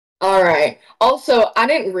All right. Also, I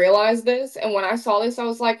didn't realize this, and when I saw this, I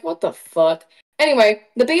was like, what the fuck? Anyway,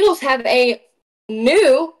 the Beatles have a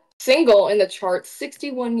new single in the charts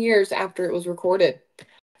 61 years after it was recorded.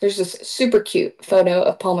 There's this super cute photo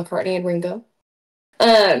of Paul McCartney and Ringo.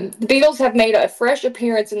 The Beatles have made a fresh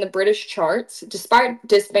appearance in the British charts. Despite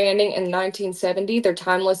disbanding in 1970, their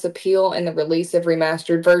timeless appeal and the release of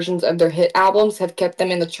remastered versions of their hit albums have kept them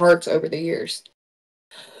in the charts over the years.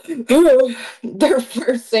 Their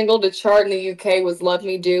first single to chart in the UK was Love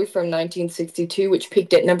Me Do from 1962, which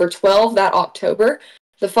peaked at number 12 that October.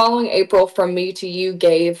 The following April, From Me to You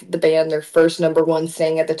gave the band their first number one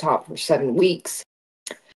staying at the top for 7 weeks.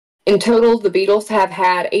 In total, the Beatles have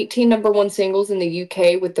had 18 number one singles in the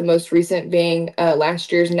UK, with the most recent being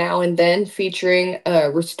last year's Now and Then, featuring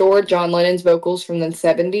restored John Lennon's vocals from the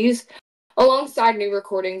 70s, alongside new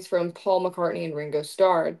recordings from Paul McCartney and Ringo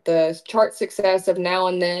Starr. The chart success of Now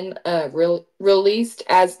and Then, released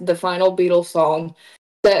as the final Beatles song,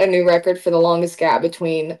 set a new record for the longest gap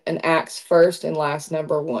between an act's first and last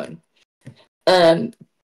number one.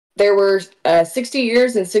 There were 60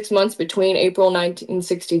 years and 6 months between April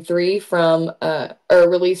 1963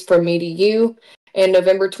 release From Me to You and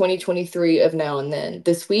November 2023 of Now and Then.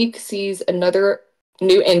 This week sees another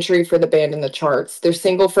new entry for the band in the charts. Their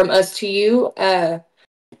single From Us to You,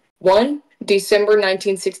 December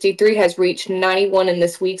 1963, has reached 91 in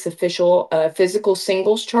this week's official physical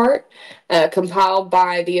singles chart, compiled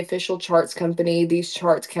by the official charts company. These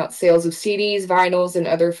charts count sales of CDs, vinyls, and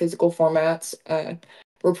other physical formats,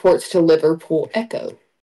 reports to Liverpool Echo.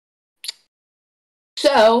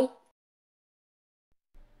 So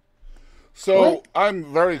what?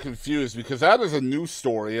 I'm very confused because that is a news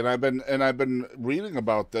story, and I've been reading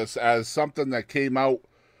about this as something that came out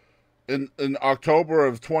in October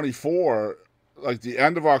of 24, like the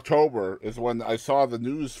end of October is when I saw the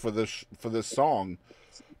news for this song.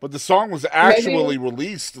 But the song was actually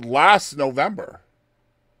released last November.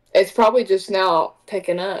 It's probably just now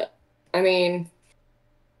picking up. I mean,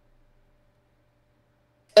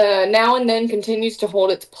 Now and Then continues to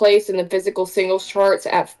hold its place in the physical singles charts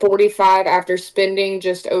at 45 after spending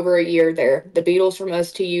just over a year there. The Beatles From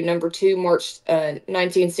Us to You, number 2, March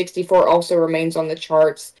 1964, also remains on the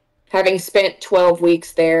charts, having spent 12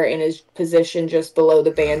 weeks there and is positioned just below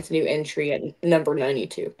the band's new entry at number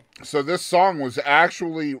 92. So this song was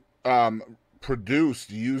actually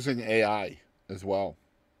produced using AI as well.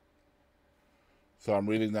 So I'm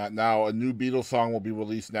reading that now. A new Beatles song will be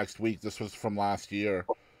released next week. This was from last year.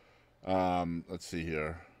 Let's see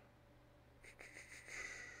here.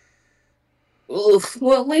 Oof.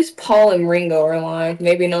 Well, at least Paul and Ringo are alive.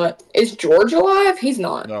 Maybe not. Is George alive? He's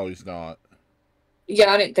not. No, he's not.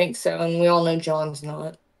 Yeah, I didn't think so, and we all know John's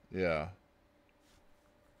not. Yeah.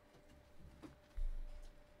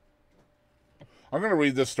 I'm going to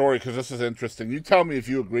read this story because this is interesting. You tell me if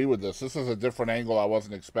you agree with this. This is a different angle I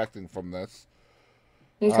wasn't expecting from this.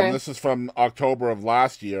 Okay. This is from October of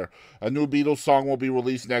last year. A new Beatles song will be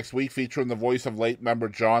released next week featuring the voice of late member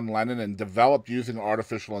John Lennon and developed using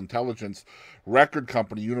artificial intelligence, record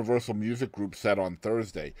company Universal Music Group said on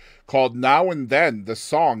Thursday. Called Now and Then, the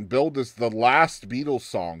song, billed as the last Beatles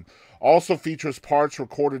song, also features parts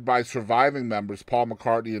recorded by surviving members Paul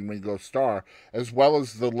McCartney and Ringo Starr, as well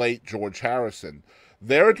as the late George Harrison.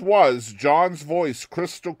 There it was, John's voice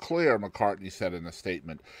crystal clear, McCartney said in a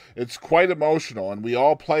statement. It's quite emotional, and we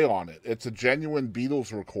all play on it. It's a genuine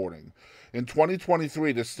Beatles recording. In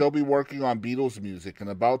 2023, to still be working on Beatles music and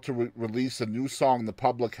about to release a new song the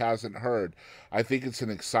public hasn't heard, I think it's an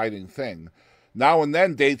exciting thing. Now and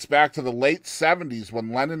Then dates back to the late 70s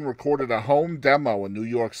when Lennon recorded a home demo in New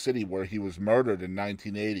York City where he was murdered in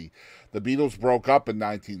 1980. The Beatles broke up in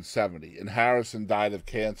 1970, and Harrison died of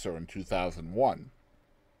cancer in 2001.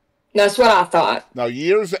 That's what I thought. Now,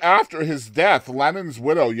 years after his death, Lennon's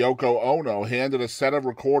widow, Yoko Ono, handed a set of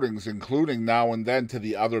recordings, including Now and Then, to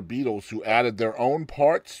the other Beatles, who added their own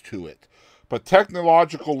parts to it. But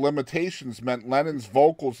technological limitations meant Lennon's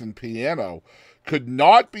vocals and piano could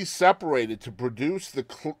not be separated to produce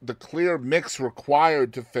the clear mix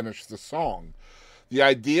required to finish the song. The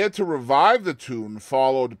idea to revive the tune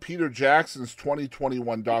followed Peter Jackson's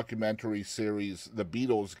 2021 documentary series, The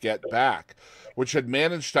Beatles Get Back, which had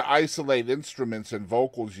managed to isolate instruments and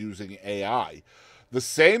vocals using AI. The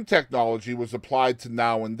same technology was applied to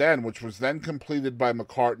Now and Then, which was then completed by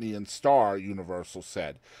McCartney and Starr, Universal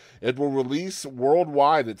said. It will release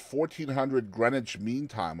worldwide at 1400 Greenwich Mean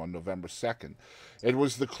Time on November 2nd. It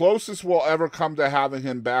was the closest we'll ever come to having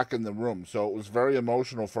him back in the room, so it was very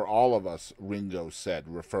emotional for all of us, Ringo said,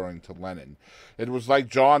 referring to Lennon. It was like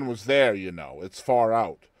John was there, you know. It's far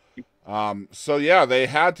out. So yeah, they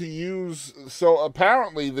had to use. So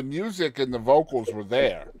apparently, the music and the vocals were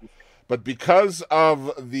there, but because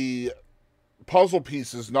of the puzzle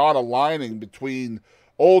pieces not aligning between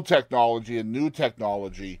old technology and new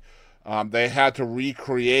technology, they had to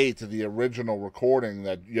recreate the original recording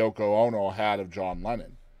that Yoko Ono had of John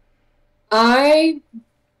Lennon. I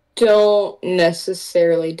don't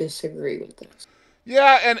necessarily disagree with this.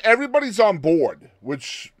 Yeah, and everybody's on board,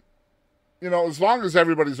 which, as long as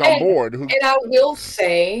everybody's on And, board, and I will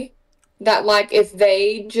say that, like, if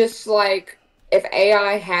they just, like, if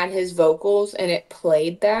AI had his vocals and it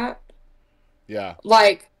played that, yeah,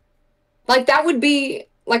 like that would be,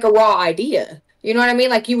 like, a raw idea. You know what I mean?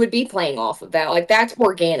 Like, you would be playing off of that. Like, that's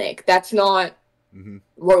organic. That's not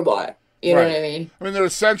robot. You know what right. I mean? I mean, they're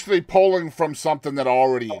essentially pulling from something that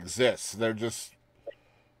already exists. They're just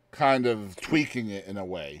kind of tweaking it in a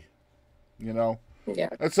way, Yeah.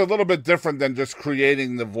 It's a little bit different than just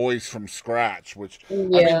creating the voice from scratch, which, I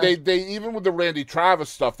mean, Yeah. they even with the Randy Travis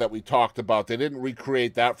stuff that we talked about, they didn't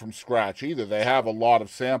recreate that from scratch either. They have a lot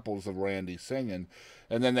of samples of Randy singing,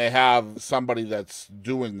 and then they have somebody that's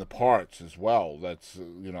doing the parts as well, that's,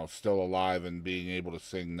 still alive and being able to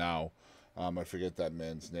sing now. I forget that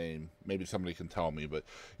man's name. Maybe somebody can tell me. But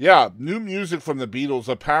yeah, new music from the Beatles.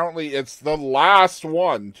 Apparently, it's the last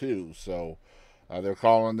one, too. So they're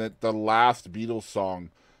calling it the last Beatles song.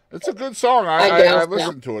 It's a good song. I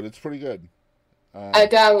listened to it. It's pretty good. I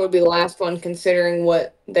doubt it would be the last one, considering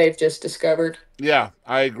what they've just discovered. Yeah,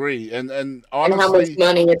 I agree. And And how much honestly,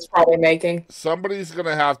 money it's probably making. somebody's going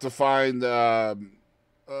to have to find, they're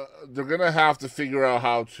going to have to figure out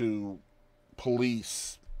how to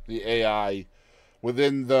police the AI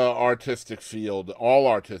within the artistic field, all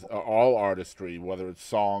artistry, whether it's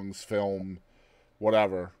songs, film,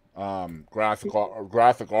 whatever.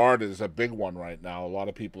 Graphic art is a big one right now. A lot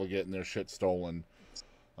of people are getting their shit stolen.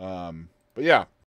 But yeah,